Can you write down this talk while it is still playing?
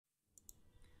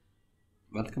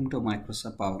Welcome to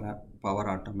Microsoft Power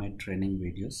Automate training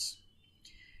videos.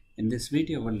 In this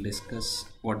video, we'll discuss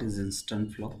what is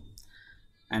instant flow,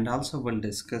 and also we'll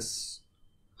discuss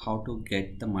how to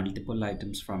get the multiple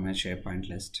items from a SharePoint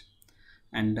list.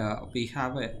 And we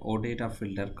have a OData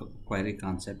filter query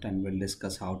concept, and we'll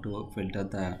discuss how to filter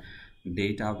the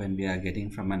data when we are getting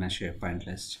from a SharePoint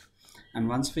list. And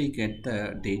once we get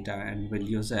the data, and we'll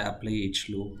use a apply each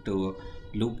loop to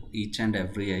loop each and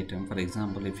every item. For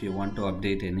example, if you want to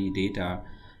update any data,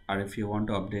 or if you want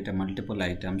to update a multiple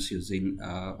items using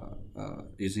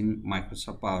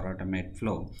Microsoft Power Automate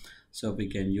flow, so we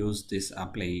can use this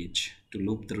apply each to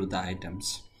loop through the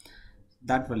items.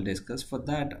 That we'll discuss. For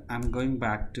that, I'm going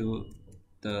back to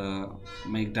the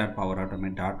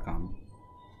make.powerautomate.com.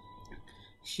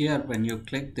 Here, when you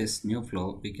click this new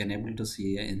flow, we can able to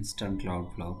see an instant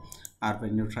cloud flow. Or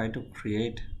when you try to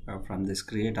create from this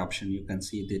create option, you can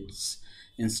see this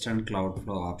instant cloud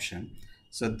flow option.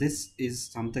 So this is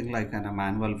something like a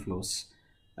manual flows.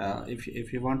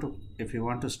 If you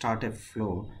want to start a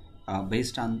flow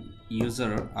based on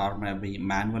user or maybe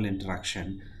manual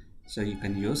interaction, so you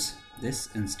can use this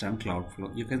instant cloud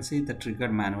flow. You can see the trigger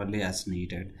manually as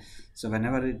needed. So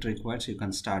whenever it requires, you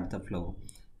can start the flow.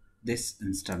 This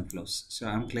instant flows. So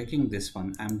I'm clicking this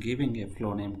one. I'm giving a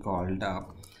flow name called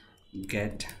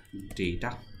get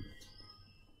data,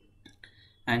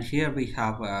 and here we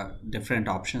have different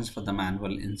options for the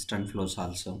manual instant flows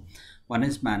also. One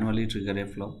is manually trigger a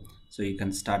flow, so you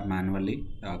can start manually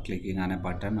clicking on a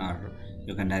button, or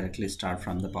you can directly start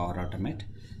from the Power Automate.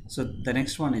 So the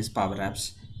next one is Power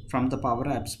Apps. From the Power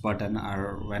Apps button,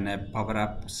 or when a Power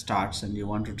App starts and you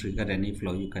want to trigger any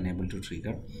flow, you can able to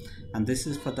trigger. And this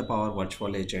is for the Power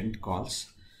Virtual Agent calls.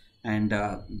 And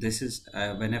this is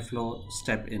when a flow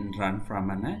step in run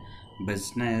from a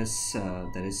business,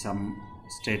 there is some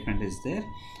statement is there,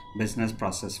 business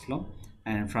process flow.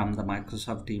 And from the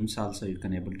Microsoft Teams also, you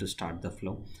can able to start the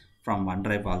flow. From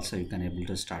OneDrive also, you can able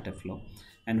to start a flow.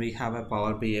 And we have a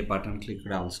Power BI button clicked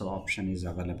also option is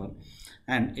available.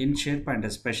 And in SharePoint,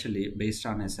 especially based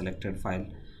on a selected file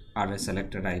or a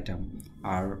selected item,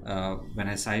 or when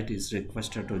a site is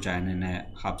requested to join in a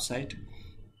hub site,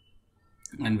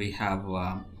 and we have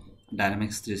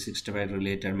Dynamics 365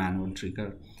 related manual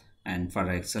trigger, and for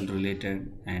Excel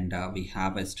related, and we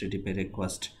have HTTP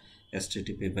request,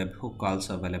 HTTP webhook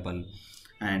also available.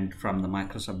 And from the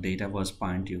Microsoft Dataverse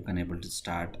point, you can able to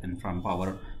start, and from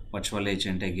Power Virtual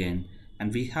Agent again.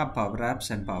 And we have Power Apps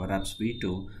and Power Apps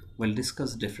V2. We'll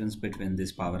discuss difference between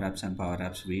these Power Apps and Power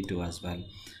Apps V2 as well.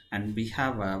 And we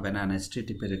have when an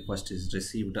HTTP request is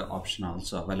received option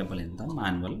also available in the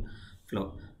manual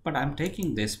flow. But I'm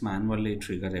taking this manually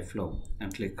trigger a flow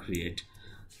and click create.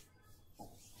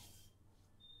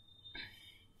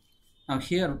 Now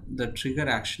here the trigger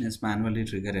action is manually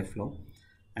trigger a flow.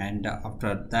 And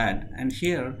after that, and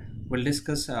here we'll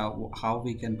discuss how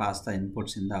we can pass the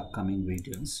inputs in the upcoming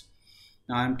videos.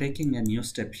 Now I'm taking a new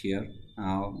step here.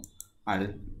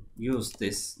 I'll use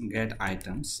this get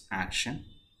items action.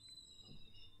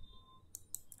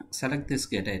 Select this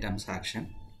get items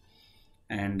action,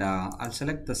 and I'll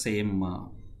select the same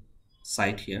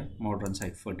site here, modern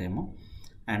site for demo,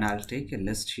 and I'll take a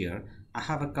list here. I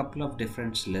have a couple of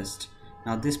different lists.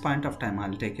 Now this point of time,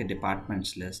 I'll take a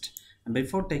departments list. And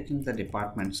before taking the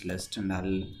departments list, and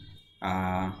I'll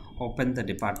open the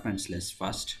departments list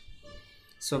first.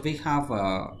 So we have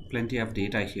plenty of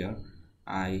data here.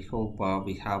 I hope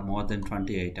we have more than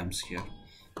 20 items here.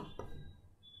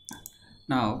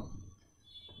 Now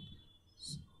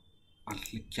I'll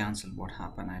click cancel. What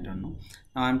happened? I don't know.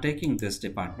 Now I'm taking this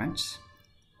departments.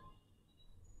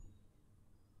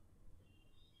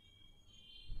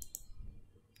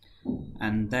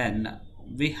 And then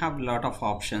we have a lot of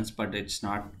options, but it's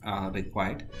not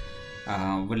required.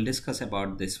 We'll discuss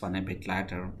about this one a bit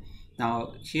later.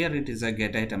 Now here it is a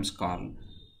get items call.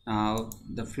 Now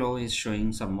the flow is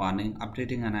showing some warning,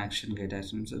 updating an action get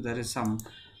items. So there is some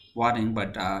warning,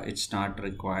 but it's not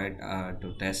required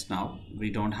to test now.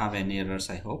 We don't have any errors,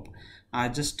 I hope. I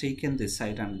just taken this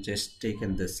site and just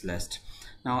taken this list.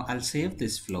 Now I'll save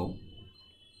this flow.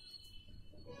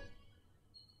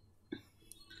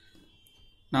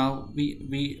 Now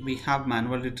we have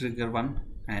manually trigger one,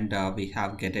 and we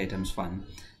have get items one.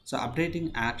 So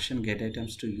updating action get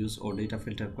items to use OData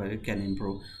filter query can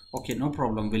improve. Okay, no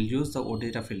problem. We'll use the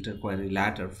OData filter query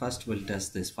later. First we'll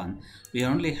test this one. We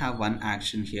only have one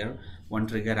action here, one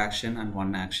trigger action and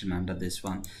one action under this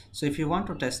one. So if you want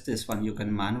to test this one, you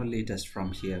can manually test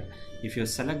from here. If you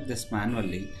select this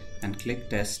manually and click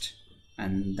test,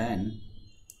 and then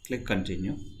click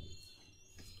continue,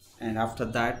 and after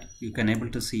that you can able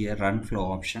to see a run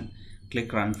flow option.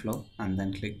 click run flow and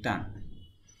then click done.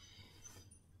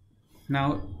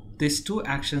 Now these two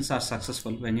actions are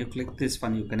successful. When you click this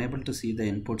one, you can able to see the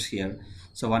inputs here.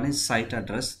 So one is site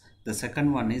address, the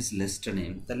second one is list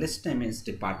name. The list name is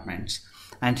departments,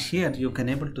 and here you can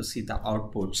able to see the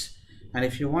outputs. And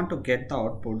if you want to get the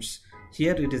outputs,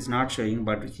 here it is not showing,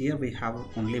 but here we have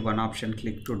only one option,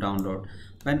 click to download.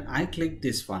 When I click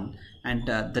this one and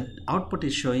the output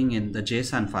is showing in the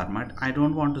JSON format, I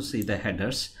don't want to see the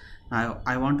headers.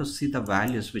 I want to see the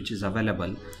values which is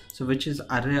available, so which is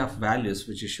array of values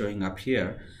which is showing up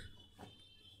here.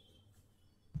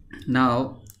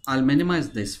 Now I'll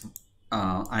minimize this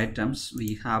items.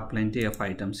 We have plenty of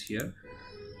items here.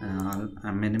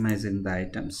 I'm minimizing the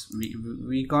items.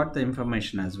 We got the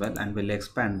information as well, and we'll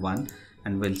expand one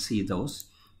and we'll see those.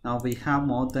 Now we have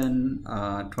more than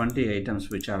 20 items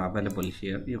which are available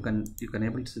here. You can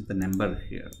able to see the number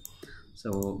here.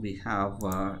 So we have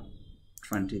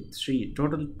 23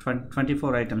 total.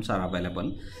 24 items are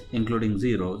available, including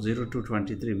 0 to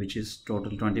 23, which is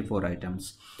total 24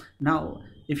 items. Now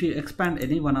if you expand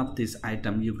any one of these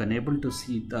items, you can able to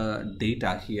see the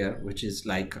data here, which is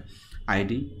like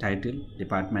ID, title,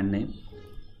 department name,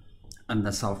 and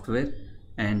the software,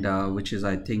 and which is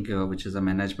I think which is a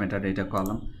manage metadata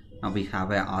column. Now we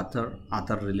have a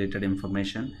author related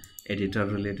information, editor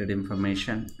related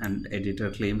information, and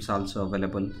editor claims also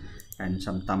available, and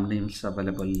some thumbnails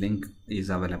available, link is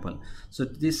available. So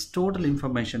this total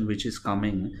information which is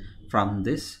coming from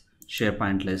this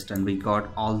SharePoint list, and we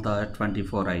got all the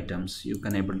 24 items. You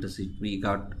can able to see we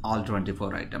got all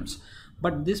 24 items.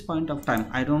 But this point of time,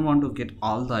 I don't want to get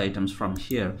all the items from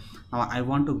here. I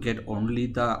want to get only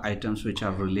the items which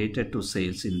are related to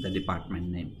sales in the department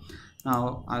name.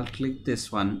 Now I'll click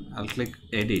this one, I'll click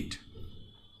edit.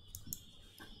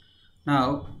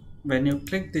 Now when you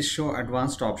click this show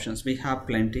advanced options, we have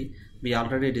plenty. We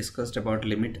already discussed about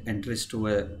limit entries to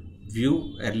a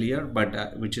view earlier,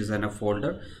 but which is in a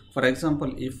folder. For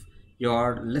example, if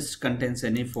your list contains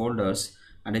any folders,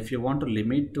 and if you want to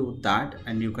limit to that,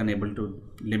 and you can able to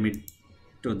limit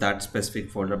to that specific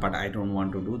folder, but I don't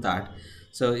want to do that.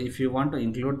 So if you want to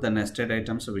include the nested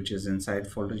items which is inside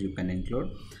folder, you can include.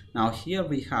 Now here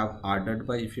we have ordered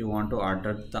by. If you want to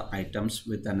order the items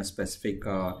within a specific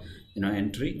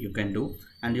entry, you can do.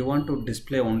 And you want to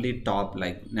display only top,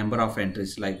 like number of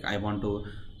entries, like I want to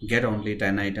get only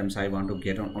 10 items, I want to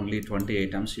get only 20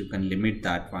 items, you can limit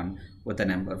that one with a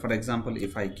number. For example,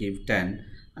 if I give 10,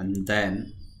 and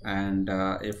then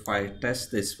if I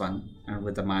test this one and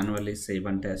with a manually save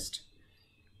and test,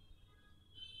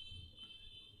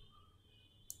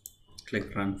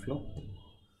 click run flow,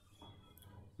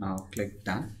 now click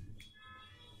done.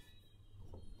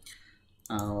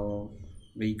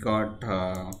 We got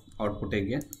output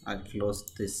again. I'll close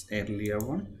this earlier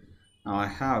one. Now I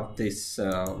have this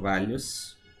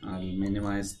values. I'll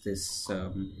minimize this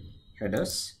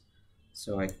headers,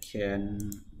 so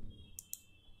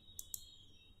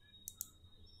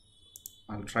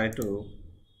I'll try to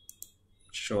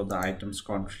show the items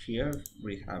count here.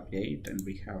 We have 8 and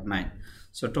we have 9,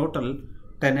 so total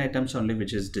 10 items only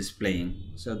which is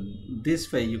displaying. So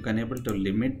this way you can able to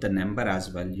limit the number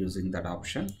as well using that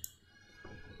option,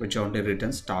 which only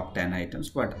returns top 10 items.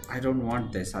 But I don't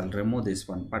want this, I'll remove this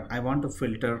one, but I want to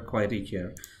filter query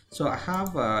here. So I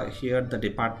have here the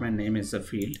department name is a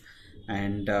field,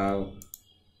 and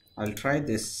I'll try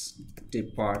this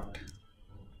depart,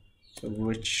 so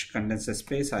which contains a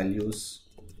space. I'll use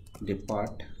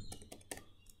depart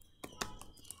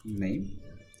name,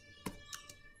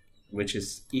 which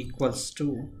is equals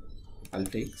to, I'll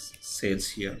take sales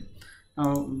here.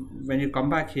 Now when you come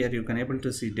back here, you can able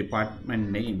to see department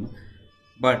name,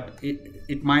 but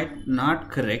it might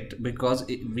not correct because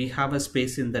we have a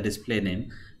space in the display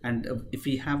name, and if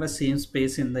we have a same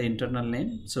space in the internal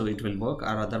name, so it will work,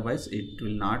 or otherwise it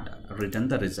will not return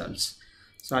the results.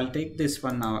 So I'll take this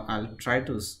one. Now I'll try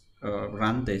to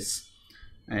run this,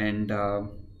 and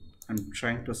I'm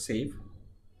trying to save.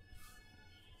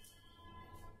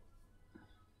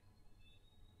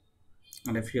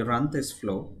 And if you run this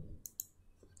flow,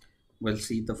 we'll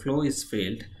see the flow is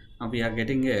failed. Now we are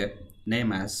getting a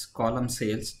name as column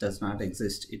sales does not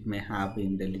exist. It may have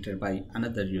been deleted by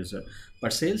another user,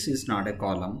 but sales is not a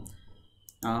column.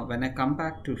 When I come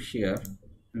back to here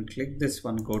and click this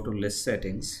one, go to list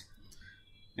settings,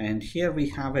 and here we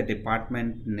have a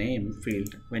department name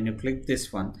field. When you click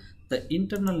this one, the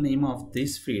internal name of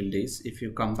this field is, if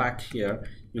you come back here,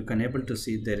 you can able to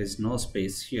see there is no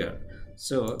space here,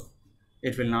 so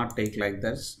it will not take like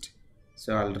this.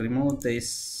 So I'll remove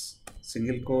this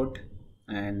single quote,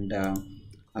 and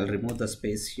I'll remove the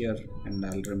space here and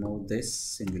I'll remove this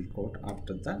single quote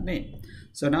after the name.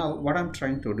 So now what I'm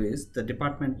trying to do is the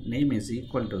department name is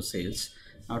equal to sales.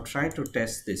 Now try to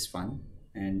test this one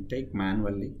and take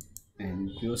manually and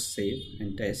use save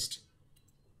and test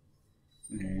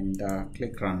and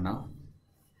click run now.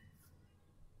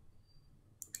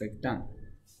 Click done.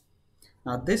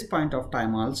 Now this point of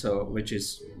time also, which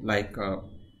is like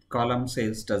column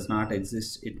sales does not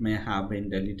exist, it may have been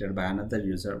deleted by another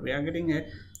user, we are getting a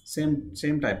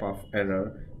same type of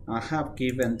error. I have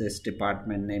given this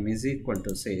department name is equal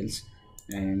to sales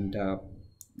and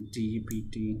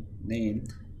DPT name,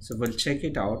 so we'll check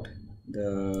it out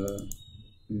the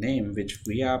name which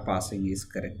we are passing is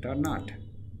correct or not.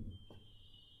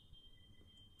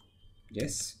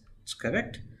 Yes, it's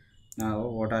correct. Now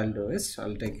what I'll do is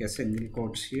I'll take a single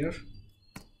quotes here.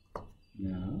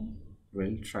 Now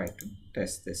we'll try to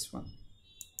test this one.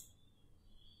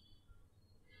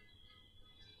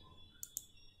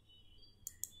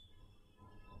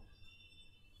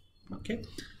 Okay,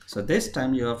 so this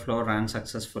time your flow ran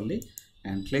successfully,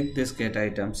 and click this get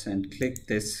items and click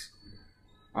this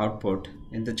output.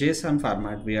 In the JSON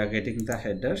format we are getting the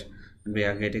header and we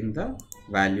are getting the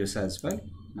values as well.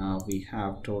 Now we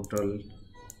have total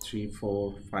 3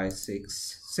 4 5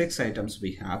 6 items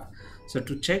we have. So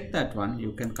to check that one,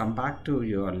 you can come back to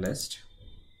your list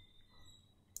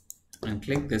and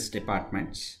click this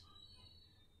departments,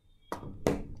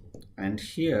 and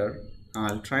here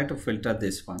I'll try to filter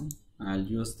this one. I'll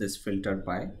use this filtered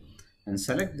by and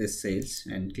select this sales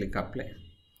and click apply.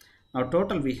 Now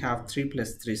total we have 3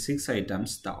 plus 3 6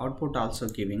 items. The output also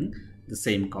giving the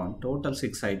same count, total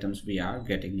 6 items we are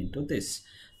getting into this.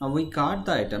 Now we got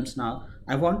the items. Now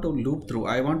I want to loop through,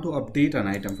 I want to update an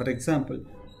item. For example,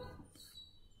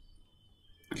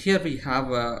 here we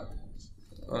have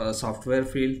a software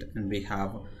field and we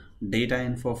have data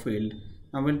info field.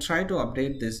 Now we'll try to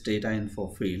update this data info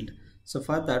field. So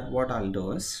for that, what I'll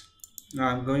do is now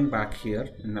I'm going back here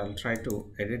and I'll try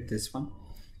to edit this one,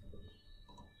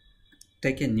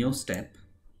 take a new step.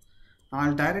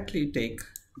 I'll directly take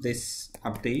this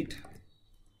update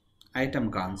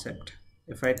item concept.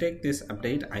 If I take this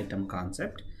update item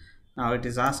concept, now it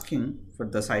is asking for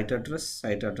the site address.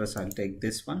 I'll take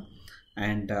this one,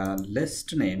 and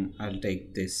list name I'll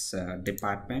take this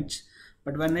departments.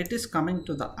 But when it is coming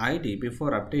to the ID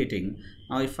before updating,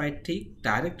 now if I take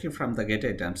directly from the get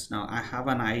items, now I have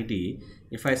an ID.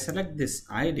 If I select this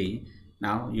ID,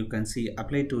 now you can see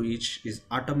apply to each is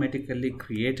automatically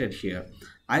created here.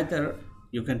 Either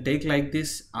you can take like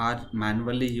this or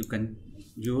manually you can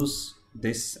use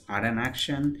this add an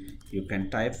action. You can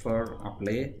type for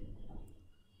apply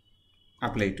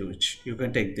to each. You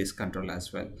can take this control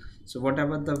as well. So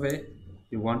whatever the way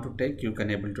you want to take, you can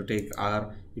able to take,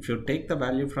 or if you take the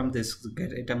value from this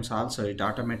get items also, it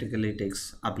automatically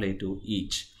takes apply to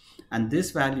each, and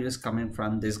this value is coming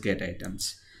from this get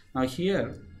items. Now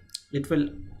here it will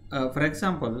for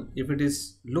example, if it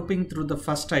is looping through the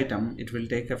first item, it will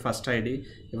take a first ID.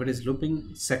 If it is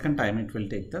looping second time, it will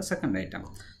take the second item.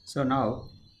 So now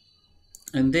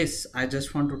in this I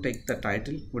just want to take the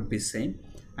title would be same,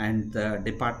 and the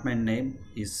department name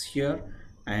is here,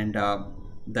 and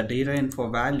the data info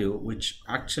value, which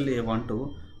actually I want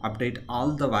to update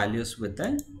all the values with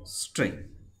a string.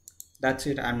 That's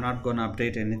it. I'm not going to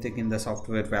update anything in the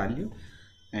software value.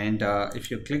 And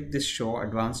if you click this show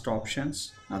advanced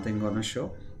options, nothing gonna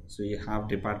show. So you have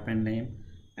department name,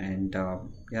 and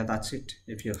yeah, that's it.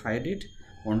 If you hide it,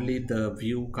 only the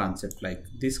view concept, like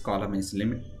this column is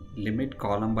limit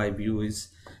column by view is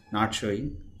not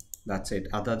showing. That's it.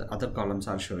 Other columns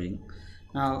are showing.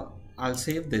 Now I'll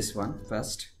save this one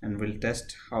first and we'll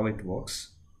test how it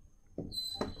works.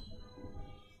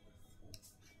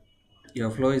 Your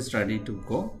flow is ready to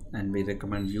go, and we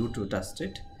recommend you to test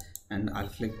it. And I'll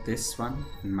click this one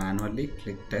and manually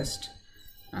click test,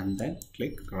 and then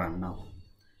click run now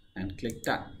and click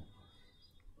done.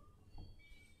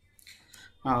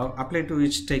 Now apply to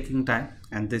each taking time,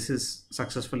 and this is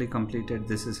successfully completed,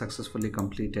 this is successfully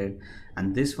completed,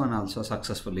 and this one also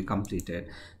successfully completed.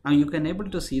 Now you can able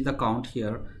to see the count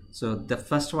here. So the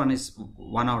first one is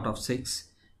 1 out of 6,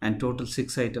 and total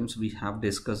 6 items we have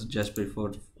discussed just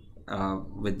before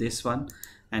with this one.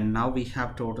 And now we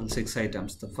have total 6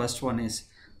 items. The first one is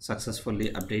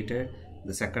successfully updated,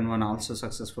 the second one also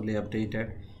successfully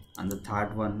updated, and the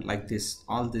third one like this,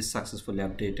 all this successfully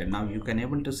updated. Now you can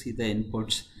able to see the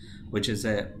inputs, which is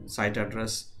a site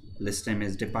address, list name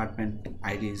is department,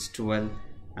 ID is 12,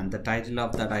 and the title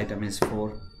of that item is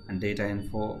 4, and data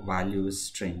info value is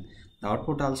string. The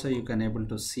output also you can able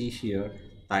to see here.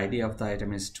 The ID of the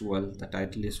item is 12, the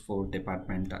title is 4,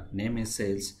 department name is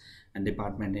sales, and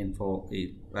department info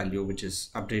value which is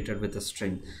updated with a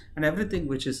string, and everything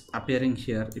which is appearing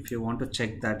here, if you want to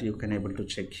check that, you can able to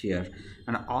check here.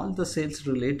 And all the sales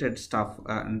related stuff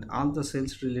and all the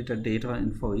sales related data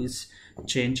info is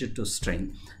changed to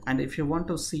string. And if you want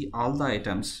to see all the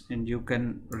items, and you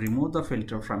can remove the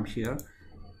filter from here,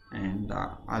 and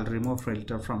I'll remove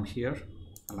filter from here.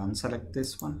 I'll unselect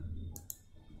this one,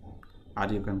 or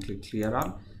you can click clear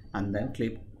all and then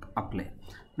click apply.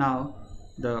 Now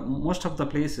the most of the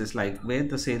places like where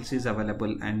the sales is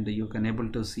available, and you can able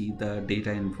to see the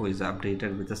data info is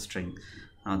updated with a string.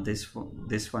 Now this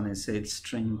one is sales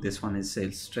string, this one is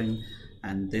sales string,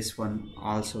 and this one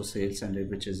also sales, and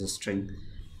which is a string.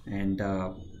 And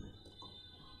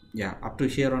yeah, up to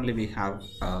here only we have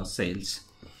sales.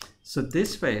 So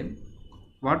this way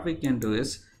what we can do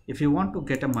is, if you want to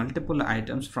get a multiple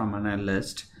items from a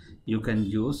list, you can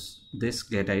use this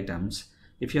get items.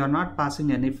 If you are not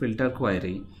passing any filter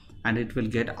query, and it will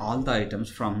get all the items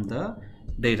from the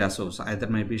data source, either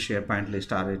maybe SharePoint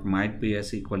list, or it might be a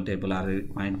SQL table, or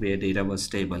it might be a database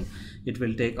table. It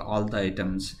will take all the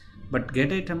items. But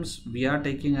get items we are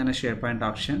taking on a SharePoint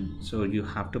auction, so you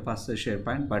have to pass the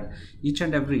SharePoint. But each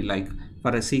and every, like for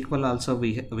a SQL also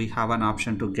we have an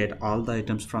option to get all the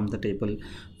items from the table.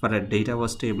 For a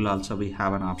database table also we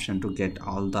have an option to get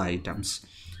all the items.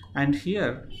 And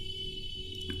here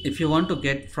if you want to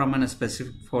get from a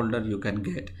specific folder, you can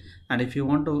get. And if you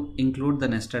want to include the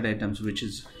nested items which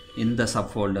is in the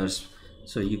subfolders,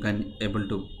 so you can able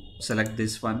to select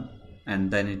this one,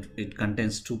 and then it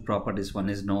contains two properties. One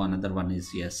is no, another one is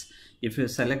yes. If you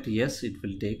select yes, it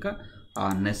will take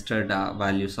a nested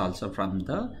values also from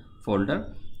the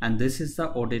folder. And this is the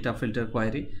OData filter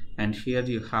query, and here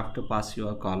you have to pass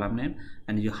your column name,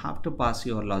 and you have to pass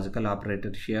your logical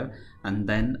operator here, and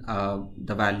then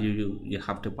the value you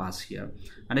have to pass here.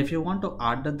 And if you want to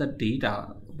order the data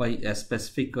by a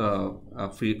specific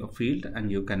field,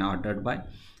 and you can order it by,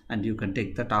 and you can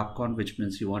take the top count, which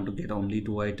means you want to get only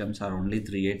 2 items or only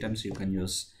 3 items, you can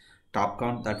use top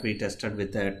count that we tested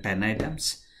with 10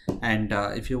 items. And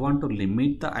if you want to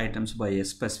limit the items by a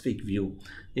specific view,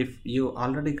 if you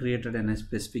already created a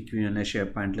specific view in a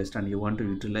SharePoint list and you want to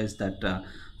utilize that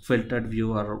filtered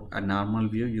view or a normal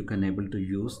view, you can able to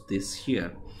use this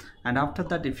here. And after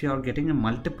that, if you are getting a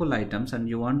multiple items and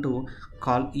you want to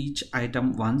call each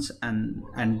item once, and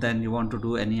then you want to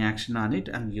do any action on it,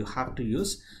 and you have to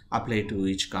use apply to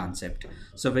each concept.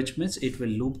 So which means it will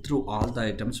loop through all the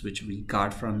items which we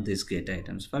got from this get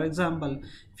items. For example,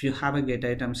 if you have a get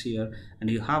items here and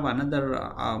you have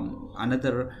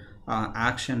another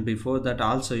action before that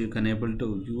also, you can able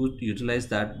to utilize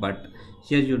that, but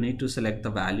here you need to select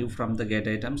the value from the get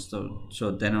items,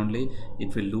 so then only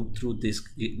it will loop through this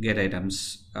get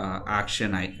items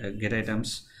get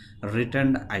items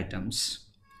returned items.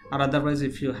 Or otherwise,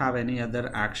 if you have any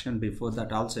other action before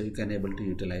that also, you can able to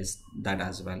utilize that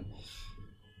as well.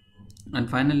 And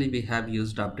finally we have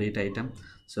used update item.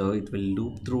 So it will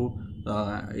loop through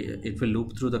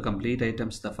the complete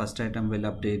items. The first item will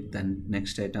update, then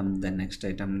next item, then next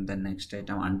item, then next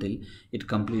item, until it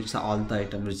completes all the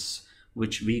items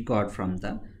which we got from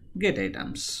the get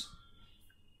items.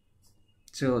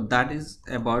 So that is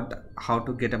about how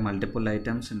to get a multiple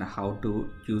items, and how to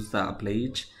use the apply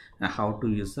each, and how to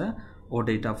use the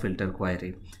OData filter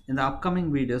query. In the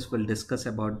upcoming videos we'll discuss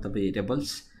about the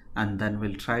variables, and then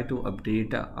we'll try to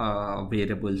update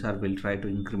variables, or we'll try to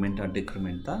increment or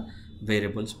decrement the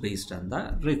variables based on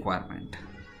the requirement.